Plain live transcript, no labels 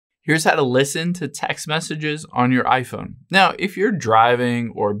Here's how to listen to text messages on your iPhone. Now, if you're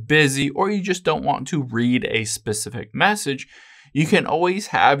driving or busy, or you just don't want to read a specific message, you can always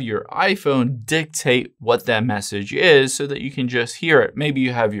have your iPhone dictate what that message is so that you can just hear it. Maybe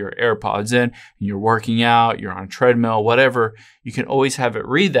you have your AirPods in, and you're working out, you're on a treadmill, whatever. You can always have it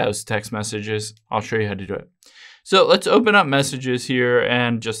read those text messages. I'll show you how to do it. So let's open up messages here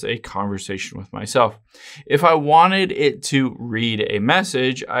and just a conversation with myself. If I wanted it to read a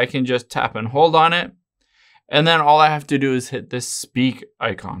message, I can just tap and hold on it. And then all I have to do is hit this speak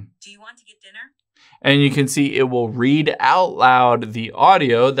icon. Do you want to get dinner? And you can see it will read out loud the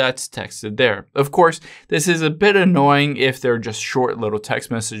audio that's texted there. Of course, this is a bit annoying if they're just short little text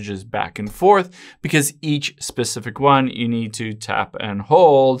messages back and forth, because each specific one you need to tap and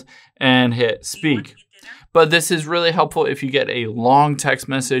hold and hit speak. But this is really helpful if you get a long text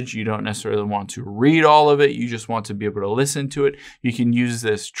message. You don't necessarily want to read all of it. You just want to be able to listen to it. You can use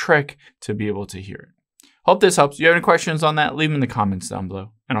this trick to be able to hear it. Hope this helps. If you have any questions on that, leave them in the comments down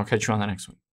below, and I'll catch you on the next one.